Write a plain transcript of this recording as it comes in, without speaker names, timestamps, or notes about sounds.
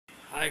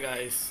Hi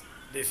guys,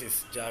 this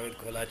is Javed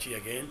KOLACHI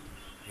again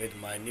with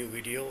my new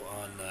video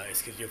on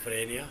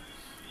schizophrenia.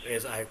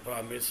 As I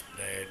promised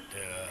that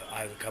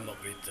I will come up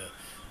with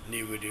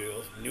new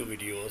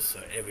videos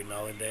every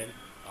now and then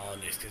on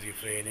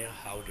schizophrenia,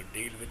 how to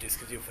deal with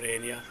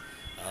schizophrenia,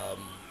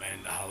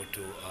 and how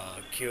to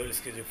cure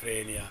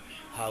schizophrenia,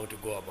 how to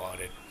go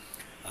about it.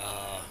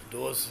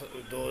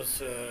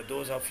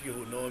 Those of you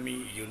who know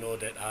me, you know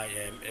that I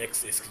am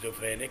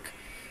ex-schizophrenic.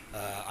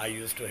 I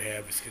used to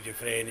have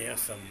schizophrenia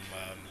some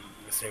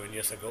 7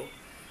 years ago,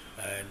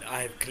 and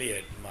I have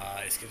cleared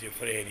my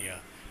schizophrenia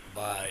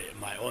by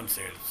my own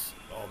self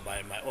or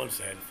by my own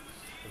self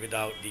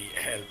without the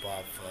help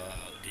of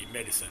the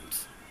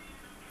medicines.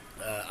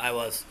 I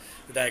was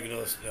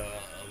diagnosed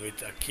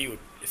with acute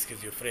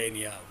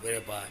schizophrenia,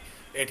 whereby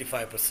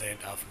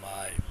 85% of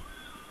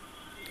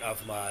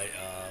my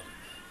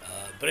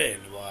brain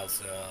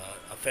was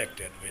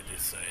affected with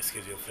this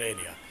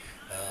schizophrenia.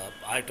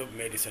 I took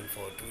medicine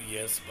for 2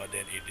 years, but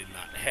then it did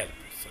not help.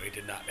 So it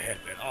did not help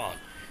at all.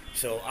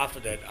 So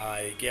after that,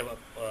 I gave up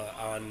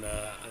on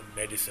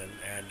medicine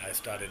and I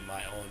started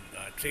my own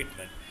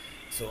treatment.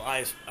 So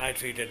I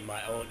treated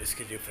my own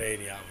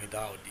schizophrenia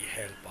without the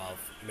help of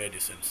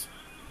medicines.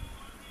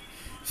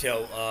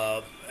 So,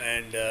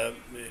 and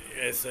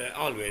as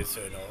always,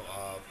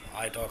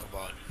 I talk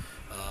about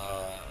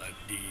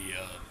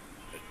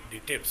the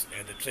tips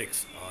and the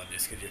tricks on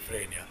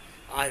schizophrenia.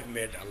 I've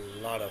made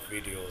a lot of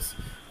videos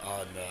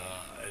on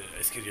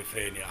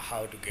schizophrenia,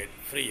 how to get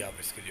free of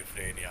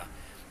schizophrenia,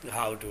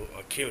 how to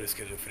cure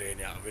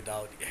schizophrenia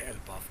without the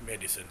help of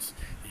medicines.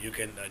 You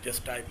can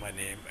just type my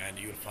name and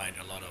you'll find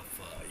a lot of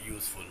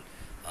useful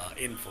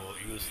info,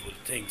 useful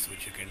things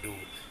which you can do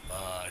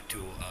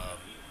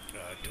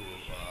to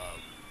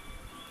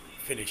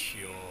finish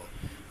your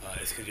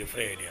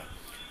schizophrenia.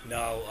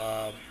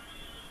 Now,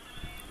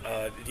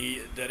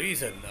 the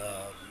reason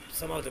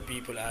some of the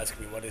people ask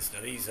me what is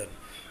the reason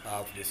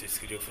of this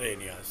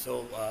schizophrenia.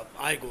 So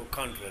I go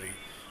contrary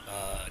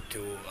to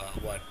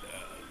what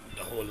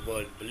the whole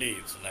world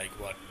believes, like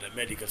what the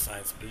medical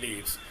science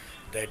believes,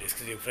 that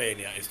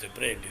schizophrenia is the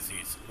brain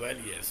disease. Well,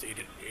 yes,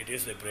 it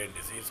is the brain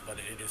disease, but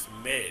it is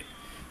made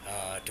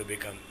to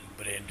become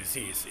brain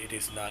disease. It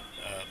is not.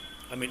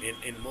 I mean,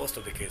 in most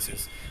of the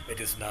cases, it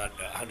is not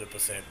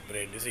 100%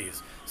 brain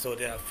disease. So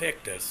there are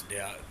factors,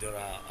 there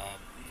are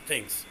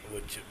things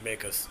which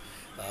make us,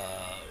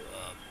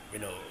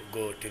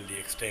 go till the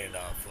extent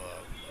of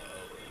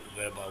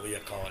whereby we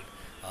are called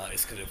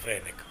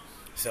schizophrenic.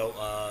 So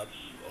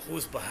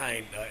who's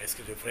behind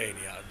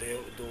schizophrenia? The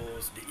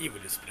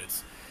evil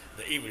spirits,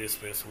 the evil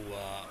spirits who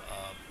are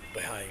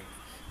behind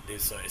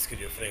this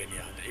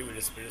schizophrenia. The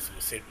evil spirits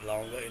who sit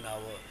longer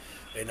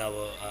in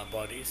our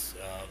bodies.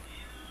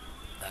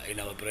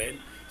 In our brain,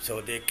 so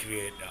they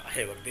create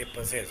havoc. They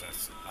possess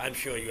us. I'm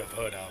sure you have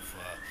heard of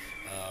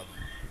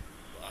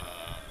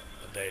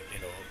that.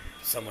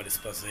 Someone is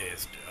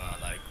possessed,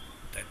 like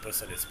that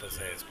person is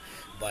possessed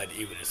by the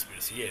evil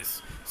spirits.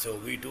 Yes, so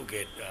we do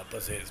get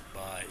possessed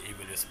by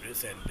evil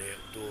spirits, and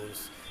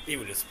those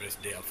evil spirits,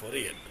 they are for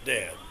real.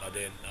 There, but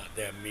then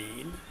they are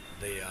mean.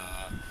 They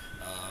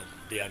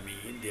are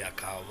mean. They are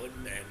coward,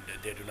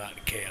 and they do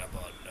not care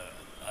about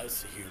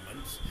us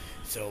humans.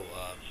 So.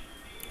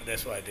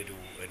 That's why they do,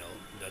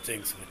 the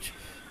things which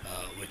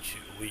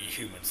we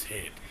humans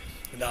hate.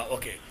 Now,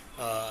 okay,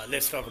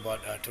 let's talk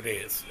about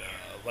today's.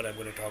 What I'm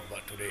going to talk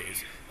about today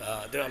is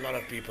there are a lot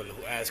of people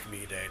who ask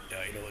me that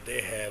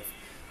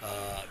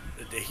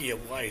they hear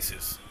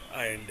voices,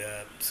 and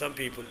some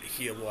people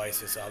hear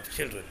voices of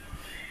children,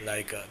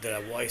 like there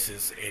are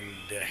voices in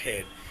their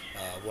head,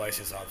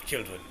 voices of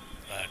children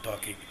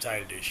talking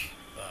childish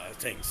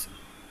things.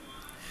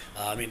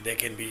 I mean, they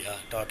can be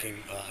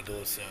talking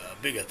those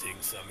bigger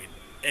things. I mean,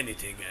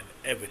 anything and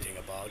everything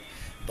about,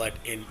 but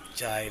in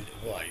child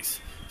voice.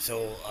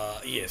 So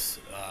yes,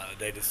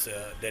 that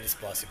is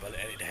possible,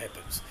 and it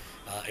happens.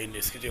 In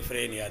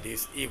schizophrenia,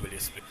 these evil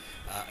spirits,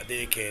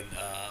 they can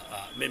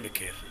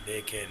mimic it.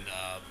 They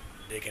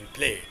can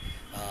play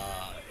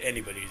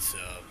anybody's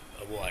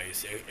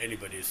voice,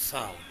 anybody's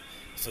sound,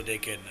 so they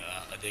can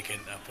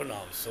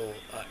pronounce. So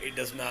it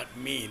does not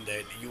mean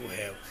that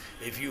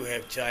if you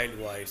have child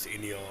voice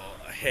in your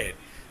head,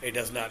 it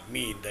does not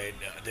mean that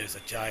there's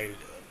a child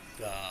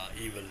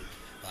evil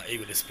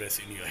spirits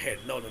in your head.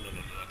 No, no, no,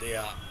 no, no. They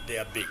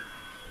are big.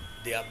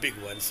 They are big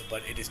ones,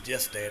 but it is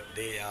just that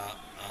they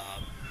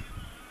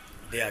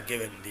are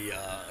given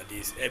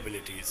these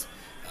abilities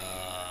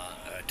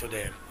to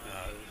them,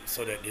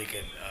 so that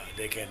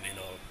they can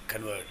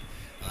convert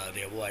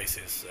their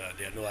voices,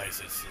 their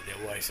noises, their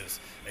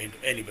voices into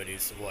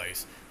anybody's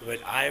voice.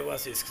 When I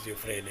was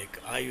schizophrenic,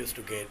 I used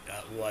to get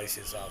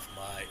voices of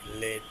my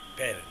late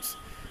parents,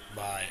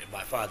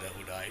 my father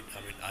who died.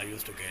 I mean, I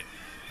used to get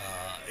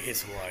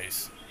his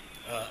voice.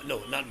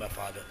 No, not my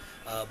father,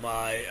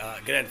 my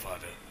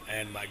grandfather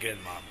and my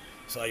grandmom.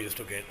 So I used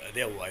to get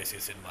their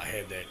voices in my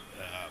head that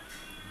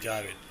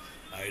Javed,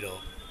 I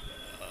know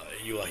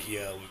you are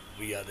here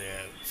we are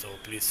there, so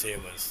please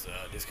save us.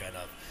 This kind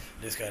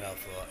of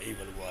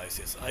evil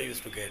voices. I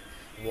used to get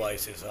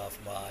voices of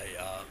my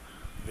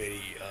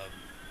very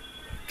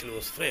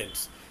close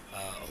friends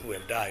who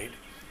have died.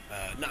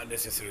 Not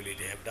necessarily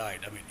they have died.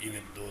 I mean,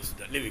 even those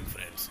the living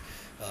friends.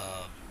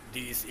 Uh,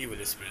 these evil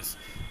spirits,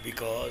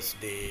 because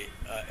they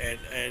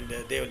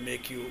they will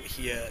make you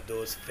hear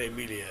those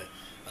familiar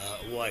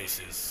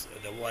voices,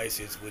 the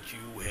voices which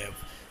you have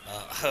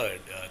heard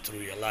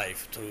through your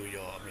life, through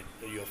your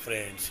your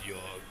friends,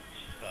 your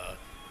uh,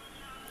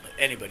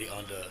 anybody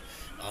on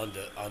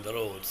the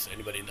roads,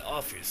 anybody in the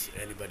office,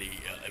 anybody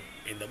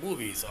in the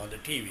movies, on the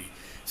TV.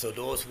 So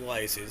those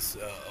voices,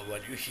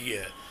 what you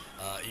hear,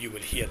 you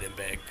will hear them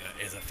back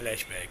as a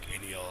flashback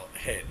in your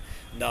head.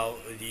 Now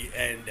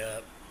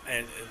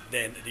and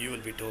then you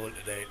will be told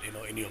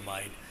that in your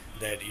mind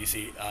that you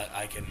see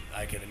I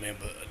can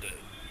remember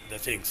the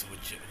things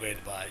which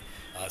went by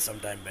some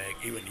time back,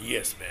 even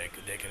years back.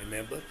 They can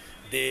remember.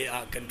 They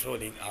are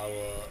controlling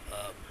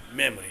our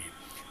memory.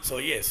 So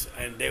yes,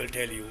 and they will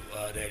tell you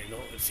that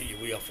see,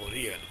 we are for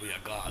real, we are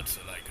gods,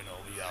 like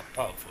we are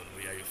powerful,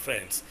 we are your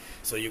friends.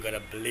 So you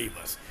gotta believe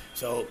us.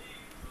 So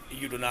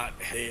you do not.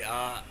 They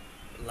are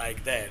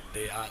like that.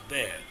 They are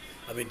there.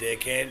 I mean, they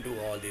can do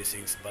all these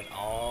things, but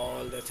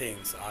all the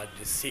things are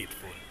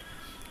deceitful.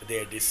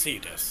 They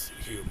deceive us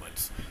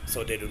humans,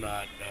 so they do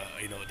not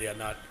they are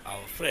not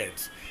our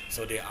friends,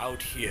 so they're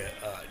out here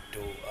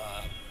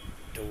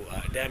to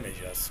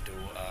damage us, to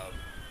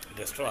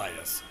destroy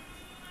us.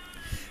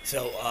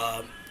 So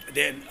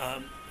then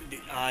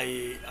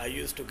I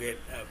used to get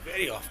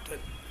very often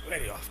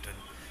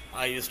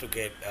I used to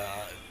get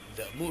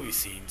the movie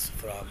scenes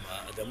from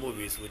the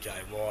movies which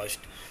I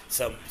watched,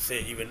 some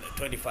say even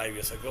 25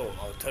 years ago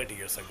or 30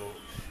 years ago.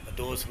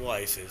 Those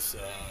voices,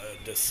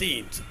 the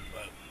scenes,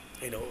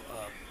 you know,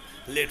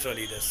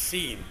 literally the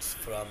scenes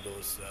from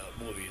those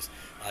movies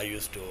I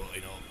used to,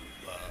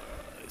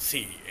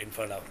 see in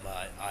front of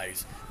my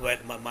eyes, well,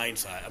 my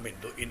mind's eye, I mean,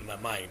 in my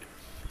mind.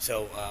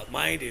 So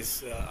mind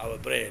is our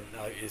brain,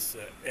 is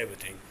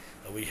everything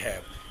we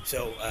have.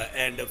 So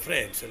and the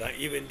friends, like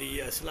even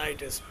the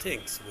slightest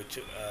things, which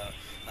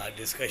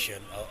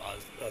discussion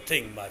or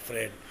thing my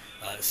friend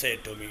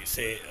said to me,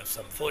 say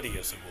some 40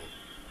 years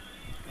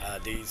ago,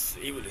 these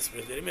evil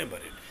spirits, they remember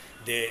it.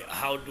 They,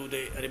 how do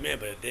they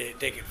remember it? They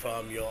take it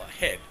from your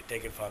head,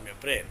 take it from your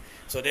brain.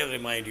 So they'll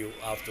remind you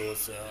of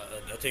those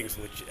the things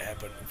which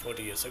happened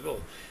 40 years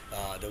ago,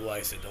 the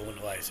voices, the own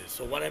voices.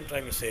 So what I'm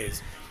trying to say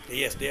is,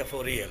 yes, they are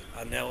for real.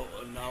 And now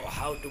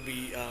how to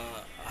be,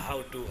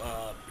 how to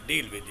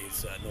deal with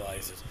these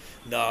noises.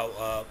 Now,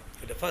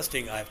 the first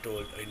thing I've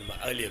told in my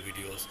earlier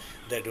videos,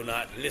 that do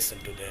not listen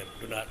to them,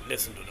 do not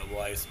listen to the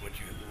voice what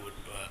you would,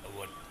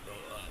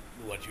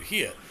 what you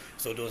hear.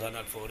 So those are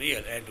not for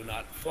real, and do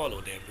not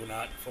follow them. Do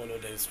not follow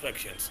the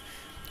instructions.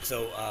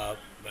 So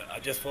I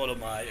just follow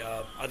my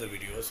other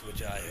videos,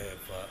 which I have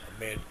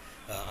made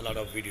a lot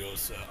of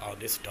videos on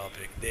this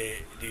topic.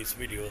 These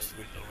videos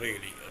will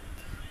really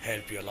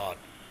help you a lot.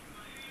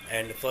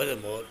 And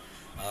furthermore,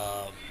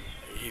 um,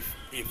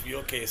 if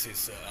your case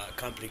is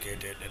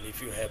complicated, and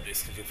if you have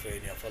this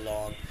schizophrenia for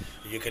long,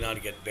 you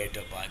cannot get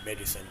better by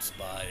medicines,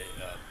 by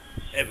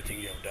everything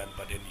you have done,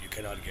 but then you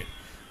cannot get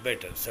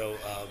better. So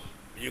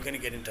you can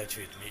get in touch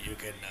with me. You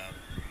can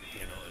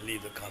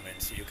leave the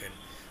comments.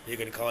 You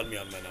can call me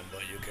on my number.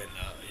 You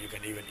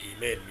can even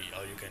email me,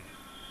 or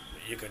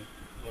you can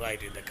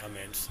write in the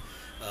comments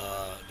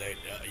that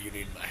you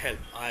need my help.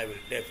 I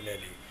will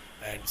definitely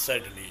and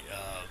certainly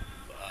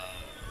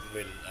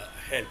will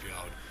help you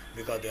out,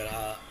 because there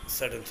are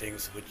certain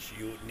things which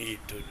you need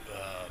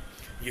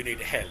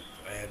help,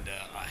 and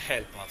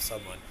help of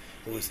someone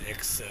who is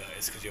ex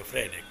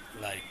schizophrenic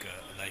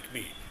like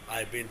me.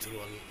 I've been through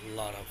a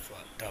lot of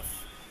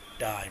tough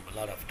time, a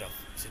lot of tough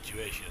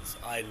situations.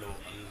 I know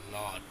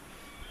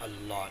a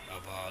lot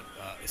about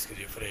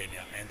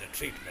schizophrenia and the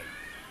treatment,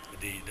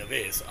 the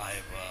ways I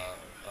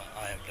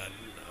have done.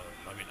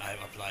 I mean, I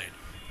have applied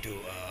to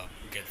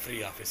get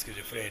free of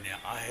schizophrenia.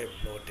 I have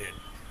noted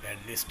and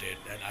listed,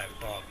 and I have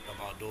talked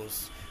about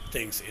those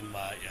things in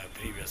my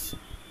previous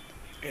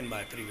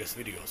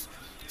videos.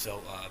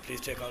 So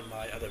please check out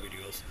my other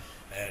videos,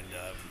 and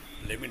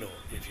let me know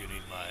if you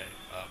need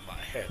my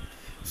help.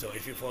 So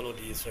if you follow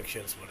the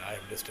instructions what I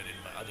have listed in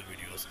my other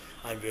videos,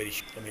 I'm very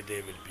sure, I mean,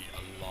 there will be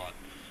a lot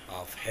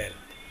of help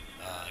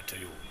to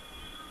you.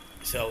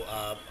 So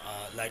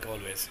like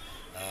always,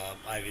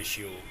 I wish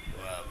you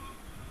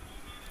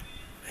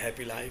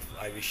happy life.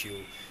 I wish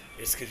you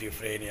a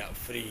schizophrenia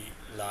free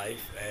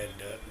life, and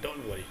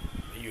don't worry,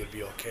 you will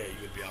be okay,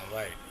 you will be all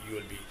right, you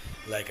will be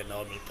like a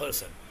normal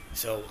person.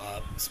 So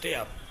stay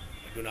up,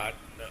 do not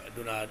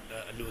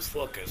lose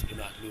focus, do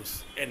not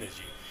lose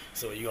energy.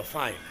 So you are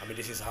fine. I mean,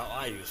 this is how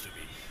I used to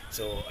be.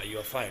 So you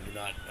are fine.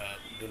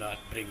 Do not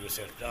bring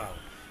yourself down.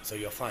 So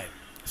you're fine.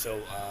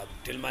 So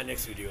till my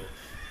next video,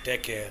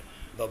 take care.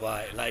 Bye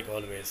bye. Like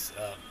always,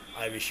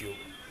 I wish you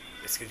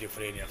a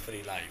schizophrenia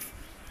free life,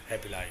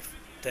 happy life.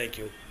 Thank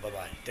you. Bye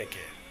bye. Take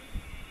care.